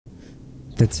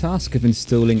The task of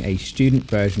installing a student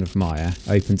version of Maya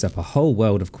opens up a whole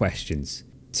world of questions.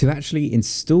 To actually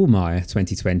install Maya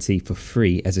 2020 for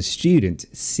free as a student,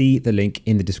 see the link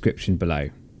in the description below.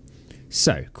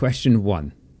 So, question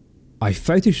 1. I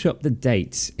photoshopped the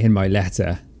dates in my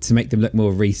letter to make them look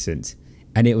more recent,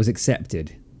 and it was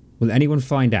accepted. Will anyone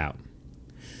find out?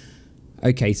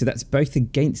 Okay, so that's both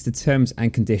against the terms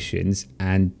and conditions,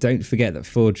 and don't forget that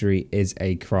forgery is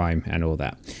a crime and all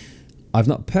that. I've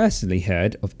not personally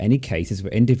heard of any cases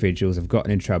where individuals have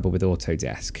gotten in trouble with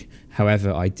Autodesk.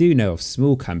 However, I do know of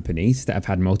small companies that have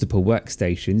had multiple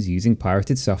workstations using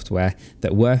pirated software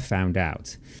that were found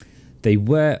out. They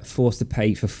were forced to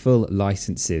pay for full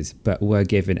licenses, but were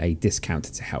given a discount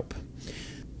to help.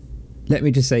 Let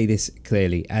me just say this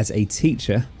clearly. As a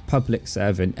teacher, public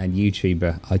servant and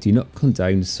YouTuber, I do not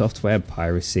condone software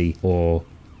piracy or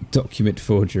document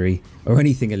forgery or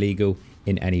anything illegal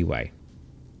in any way.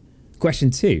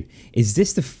 Question 2. Is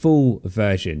this the full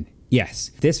version? Yes,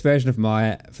 this version of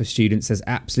Maya for students has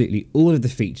absolutely all of the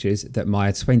features that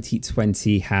Maya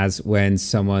 2020 has when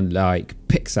someone like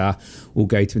Pixar will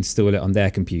go to install it on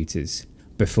their computers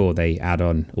before they add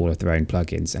on all of their own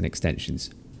plugins and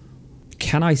extensions.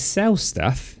 Can I sell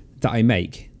stuff that I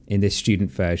make in this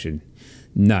student version?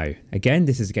 No. Again,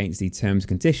 this is against the terms and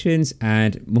conditions,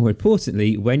 and more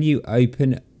importantly, when you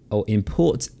open or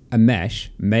import a mesh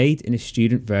made in a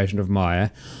student version of Maya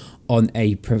on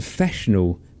a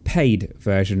professional paid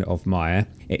version of Maya,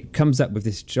 it comes up with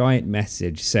this giant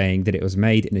message saying that it was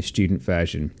made in a student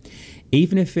version.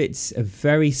 Even if it's a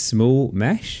very small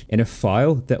mesh in a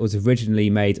file that was originally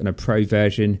made on a pro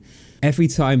version, every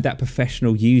time that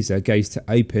professional user goes to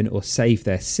open or save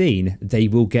their scene, they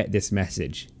will get this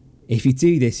message. If you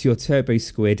do this, your Turbo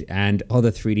Squid and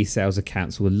other 3D sales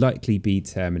accounts will likely be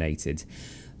terminated.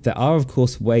 There are of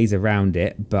course ways around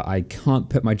it, but I can't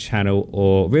put my channel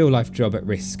or real life job at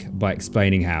risk by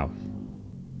explaining how.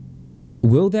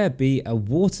 Will there be a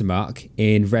watermark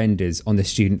in renders on the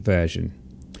student version?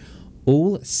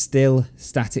 All still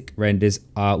static renders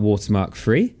are watermark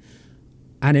free.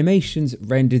 Animations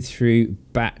rendered through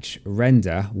batch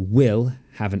render will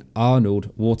have an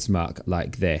Arnold watermark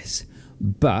like this,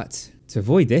 but to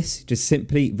avoid this, just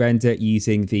simply render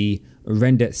using the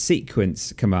render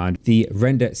sequence command. The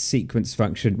render sequence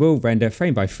function will render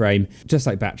frame by frame, just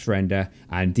like batch render,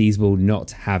 and these will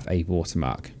not have a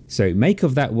watermark. So make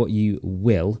of that what you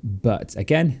will, but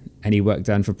again, any work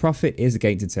done for profit is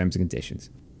against the terms and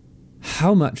conditions.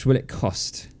 How much will it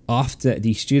cost after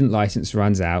the student license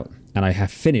runs out and I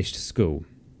have finished school?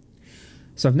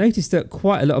 So I've noticed that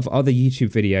quite a lot of other YouTube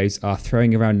videos are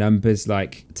throwing around numbers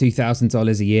like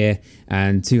 $2,000 a year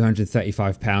and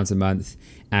 £235 a month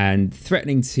and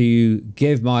threatening to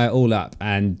give Maya all up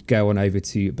and go on over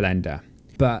to Blender.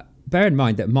 But bear in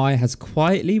mind that Maya has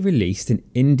quietly released an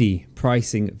indie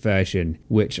pricing version,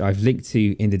 which I've linked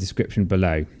to in the description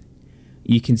below.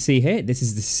 You can see here, this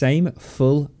is the same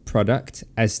full product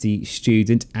as the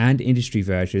student and industry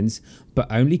versions,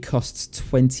 but only costs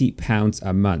 £20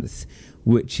 a month,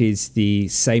 which is the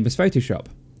same as Photoshop.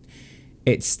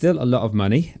 It's still a lot of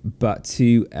money, but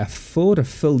to afford a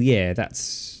full year,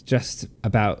 that's just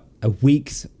about a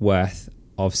week's worth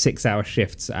of 6-hour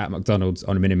shifts at McDonald's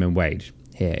on a minimum wage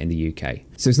here in the UK.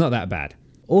 So it's not that bad.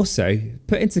 Also,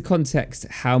 put into context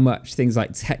how much things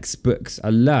like textbooks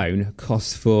alone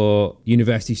cost for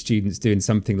university students doing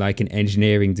something like an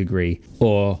engineering degree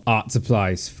or art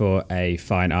supplies for a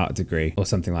fine art degree or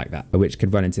something like that, which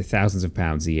could run into thousands of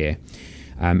pounds a year.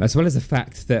 As well as the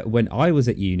fact that when I was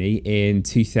at uni in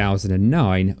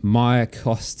 2009, Maya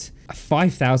cost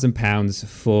 £5,000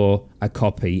 for a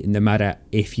copy, no matter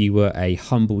if you were a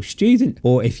humble student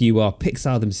or if you are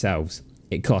Pixar themselves.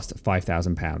 It cost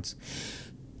 £5,000.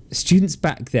 Students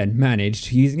back then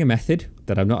managed using a method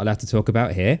that I'm not allowed to talk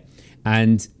about here,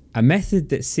 and a method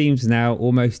that seems now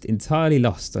almost entirely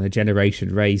lost on a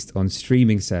generation raised on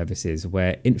streaming services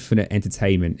where infinite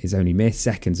entertainment is only mere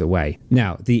seconds away.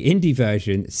 Now, the indie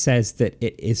version says that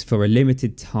it is for a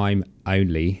limited time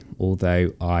only,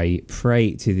 although I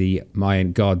pray to the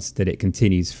Mayan gods that it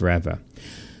continues forever.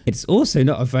 It's also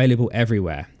not available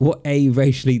everywhere. What a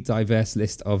racially diverse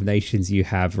list of nations you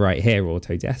have right here,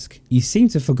 Autodesk. You seem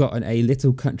to have forgotten a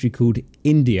little country called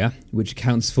India, which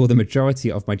accounts for the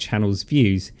majority of my channel's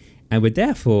views, and would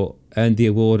therefore earn the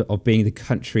award of being the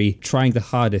country trying the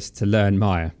hardest to learn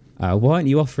Maya. Why aren't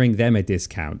you offering them a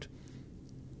discount?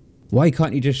 Why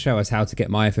can't you just show us how to get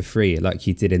Maya for free like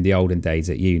you did in the olden days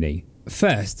at uni?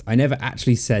 First, I never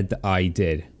actually said that I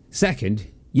did. Second,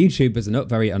 YouTubers are not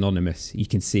very anonymous. You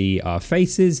can see our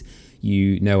faces,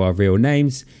 you know our real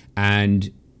names, and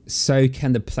so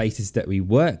can the places that we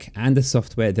work and the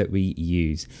software that we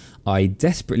use. I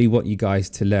desperately want you guys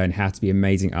to learn how to be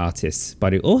amazing artists,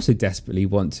 but I also desperately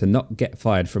want to not get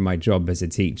fired from my job as a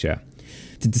teacher.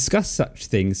 To discuss such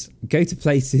things, go to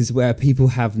places where people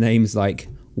have names like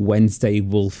Wednesday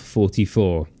Wolf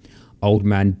 44, Old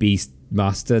Man Beast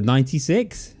Master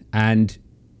 96, and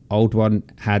Old One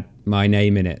had my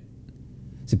name in it.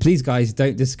 So please guys,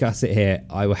 don't discuss it here.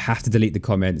 I will have to delete the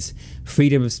comments.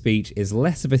 Freedom of speech is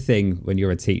less of a thing when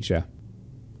you're a teacher.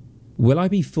 Will I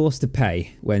be forced to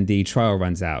pay when the trial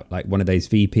runs out, like one of those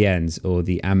VPNs or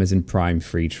the Amazon Prime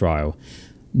free trial?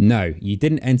 No, you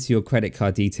didn't enter your credit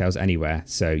card details anywhere,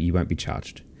 so you won't be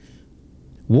charged.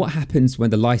 What happens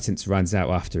when the license runs out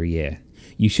after a year?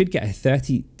 You should get a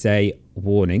 30-day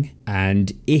warning,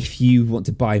 and if you want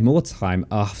to buy more time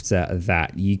after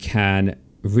that, you can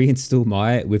reinstall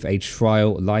Maya with a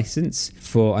trial license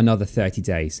for another 30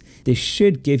 days. This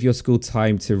should give your school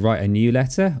time to write a new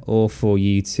letter or for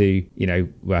you to,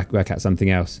 work out something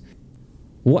else.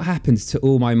 What happens to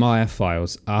all my Maya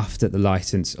files after the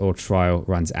license or trial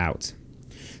runs out?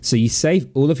 So you save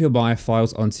all of your Maya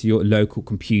files onto your local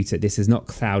computer. This is not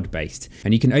cloud-based,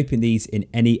 and you can open these in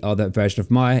any other version of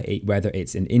Maya, whether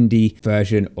it's an indie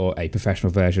version or a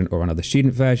professional version or another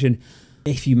student version.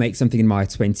 If you make something in Maya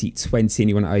 2020 and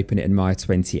you want to open it in Maya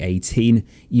 2018,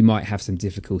 you might have some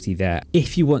difficulty there.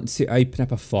 If you want to open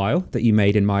up a file that you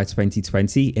made in Maya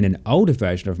 2020 in an older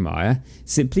version of Maya,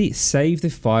 simply save the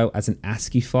file as an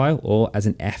ASCII file or as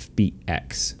an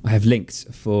FBX. I have links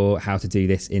for how to do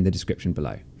this in the description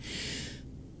below.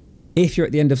 If you're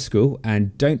at the end of school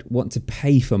and don't want to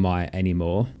pay for Maya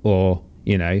anymore, or,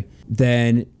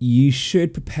 then you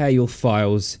should prepare your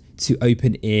files to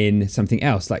open in something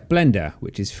else like Blender,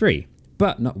 which is free,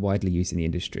 but not widely used in the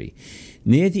industry.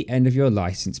 Near the end of your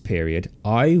license period,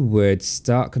 I would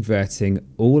start converting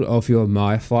all of your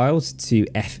Maya files to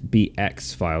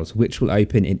FBX files, which will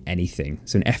open in anything.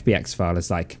 So an FBX file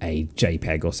is like a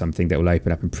JPEG or something that will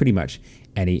open up in pretty much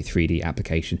any 3D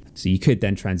application. So you could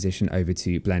then transition over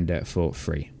to Blender for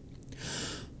free.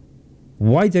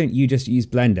 Why don't you just use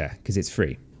Blender? Because it's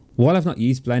free. While I've not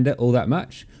used Blender all that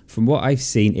much, from what I've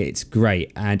seen, it's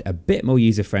great and a bit more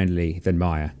user-friendly than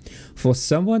Maya. For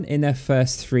someone in their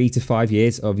first 3 to 5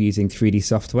 years of using 3D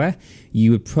software,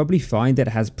 you would probably find that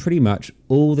it has pretty much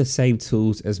all the same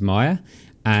tools as Maya,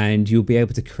 and you'll be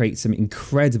able to create some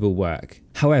incredible work.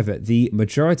 However, the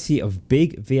majority of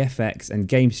big VFX and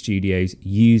game studios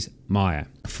use Maya.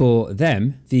 For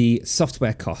them, the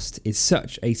software cost is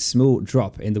such a small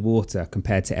drop in the water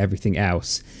compared to everything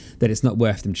else that it's not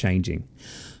worth them changing.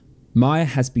 Maya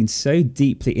has been so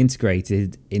deeply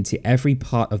integrated into every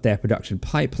part of their production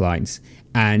pipelines,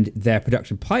 and their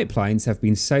production pipelines have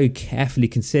been so carefully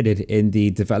considered in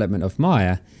the development of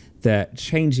Maya that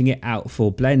changing it out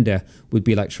for Blender would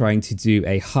be like trying to do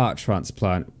a heart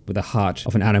transplant with a heart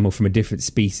of an animal from a different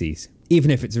species.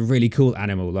 Even if it's a really cool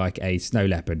animal like a snow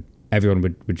leopard, everyone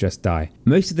would just die.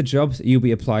 Most of the jobs you'll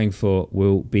be applying for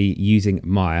will be using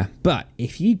Maya, but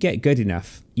if you get good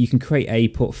enough, you can create a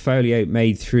portfolio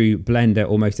made through Blender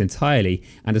almost entirely,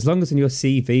 and as long as in your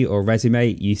CV or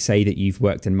resume you say that you've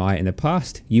worked in Maya in the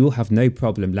past, you will have no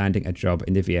problem landing a job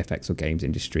in the VFX or games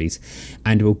industries,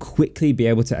 and will quickly be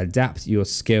able to adapt your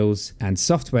skills and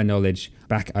software knowledge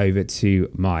back over to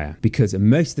Maya, because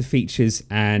most of the features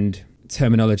and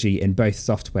terminology in both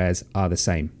softwares are the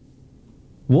same.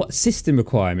 What system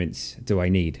requirements do I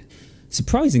need?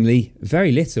 Surprisingly,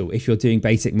 very little if you're doing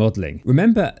basic modeling.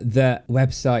 Remember that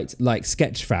websites like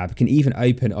Sketchfab can even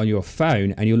open on your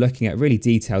phone and you're looking at really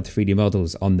detailed 3D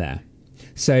models on there.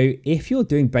 So if you're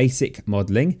doing basic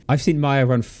modeling, I've seen Maya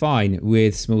run fine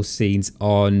with small scenes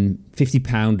on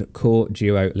 £50 Core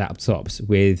Duo laptops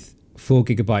with 4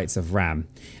 GB of RAM.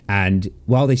 And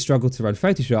while they struggle to run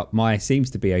Photoshop, Maya seems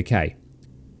to be okay.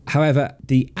 However,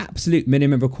 the absolute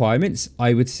minimum requirements,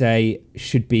 I would say,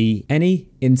 should be any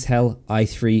Intel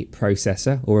i3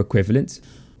 processor or equivalent,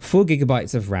 4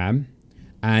 GB of RAM,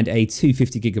 and a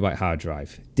 250 GB hard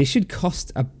drive. This should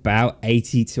cost about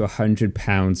 £80 to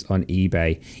 £100 on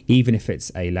eBay, even if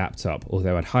it's a laptop,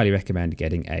 although I'd highly recommend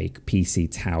getting a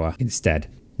PC tower instead.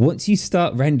 Once you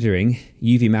start rendering,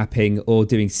 UV mapping, or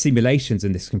doing simulations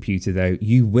on this computer though,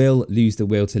 you will lose the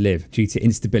will to live due to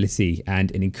instability and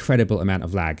an incredible amount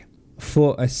of lag.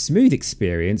 For a smooth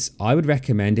experience, I would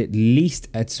recommend at least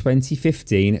a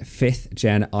 2015 5th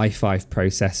gen i5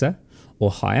 processor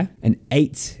or higher, and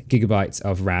 8 GB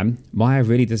of RAM. Maya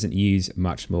really doesn't use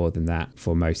much more than that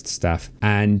for most stuff.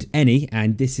 And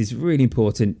this is really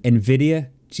important, NVIDIA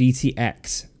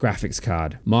GTX graphics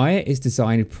card. Maya is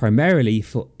designed primarily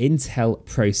for Intel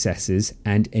processors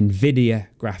and NVIDIA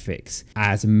graphics,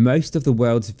 as most of the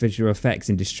world's visual effects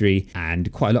industry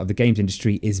and quite a lot of the games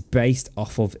industry is based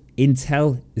off of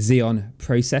Intel Xeon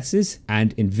processors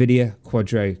and NVIDIA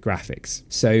Quadro graphics.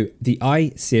 So the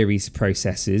i-series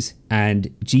processors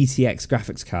and GTX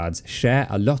graphics cards share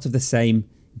a lot of the same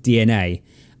DNA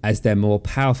as their more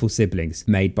powerful siblings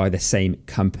made by the same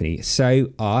company,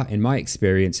 so are, in my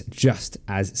experience, just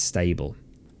as stable.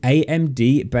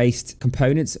 AMD-based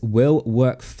components will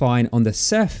work fine on the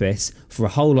surface for a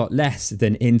whole lot less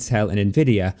than Intel and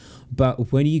NVIDIA,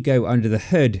 but when you go under the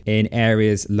hood in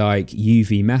areas like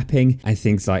UV mapping and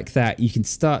things like that, you can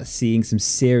start seeing some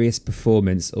serious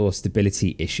performance or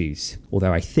stability issues,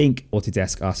 although I think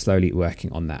Autodesk are slowly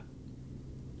working on that.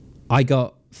 I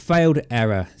got failed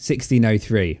error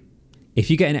 1603. If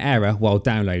you get an error while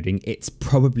downloading, it's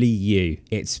probably you.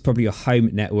 It's probably your home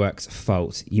network's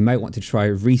fault. You might want to try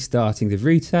restarting the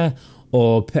router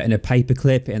or putting a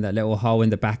paperclip in that little hole in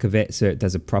the back of it so it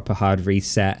does a proper hard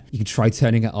reset. You can try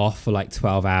turning it off for like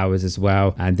 12 hours as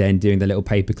well and then doing the little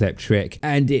paperclip trick,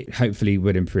 and it hopefully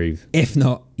would improve. If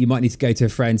not, you might need to go to a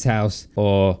friend's house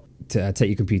or to take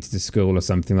your computer to school or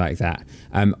something like that.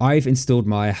 I've installed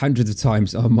Maya hundreds of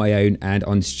times on my own and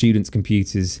on students'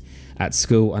 computers at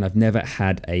school, and I've never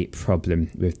had a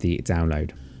problem with the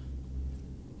download.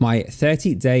 My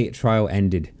 30-day trial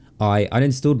ended. I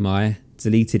uninstalled Maya,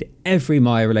 deleted every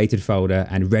Maya related folder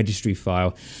and registry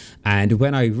file, and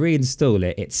when I reinstall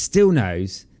it, it still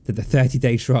knows that the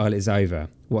 30-day trial is over.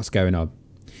 What's going on?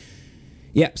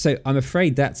 Yep, so I'm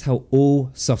afraid that's how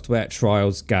all software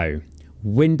trials go.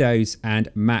 Windows and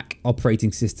Mac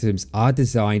operating systems are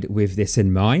designed with this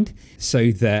in mind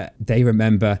so that they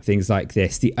remember things like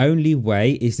this. The only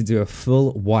way is to do a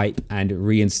full wipe and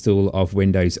reinstall of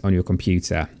Windows on your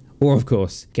computer. Or of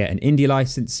course, get an Indie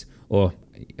license or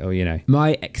you know,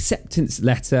 my acceptance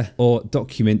letter or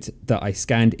document that I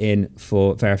scanned in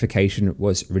for verification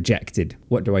was rejected.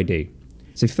 What do I do?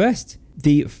 So first,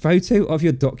 the photo of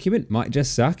your document might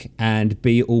just suck and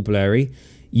be all blurry.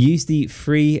 Use the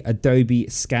free Adobe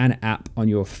Scan app on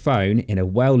your phone in a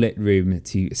well-lit room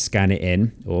to scan it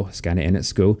in, or scan it in at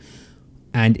school.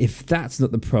 And if that's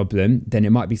not the problem, then it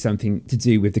might be something to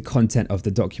do with the content of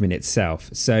the document itself.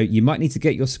 So you might need to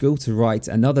get your school to write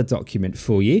another document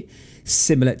for you,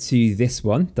 similar to this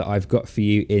one that I've got for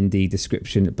you in the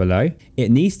description below.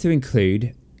 It needs to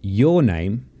include your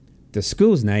name, the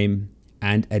school's name,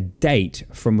 and a date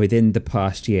from within the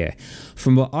past year.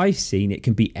 From what I've seen, it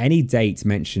can be any date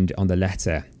mentioned on the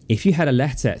letter. If you had a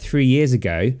letter 3 years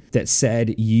ago that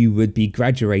said you would be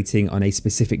graduating on a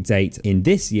specific date in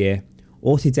this year,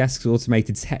 Autodesk's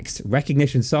automated text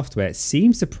recognition software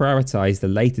seems to prioritize the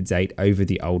later date over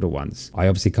the older ones. I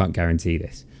obviously can't guarantee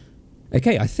this.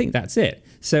 Okay, I think that's it.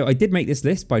 So I did make this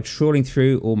list by trawling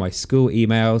through all my school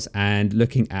emails and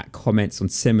looking at comments on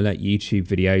similar YouTube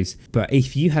videos. But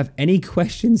if you have any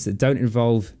questions that don't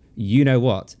involve you know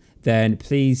what, then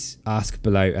please ask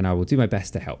below and I will do my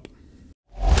best to help.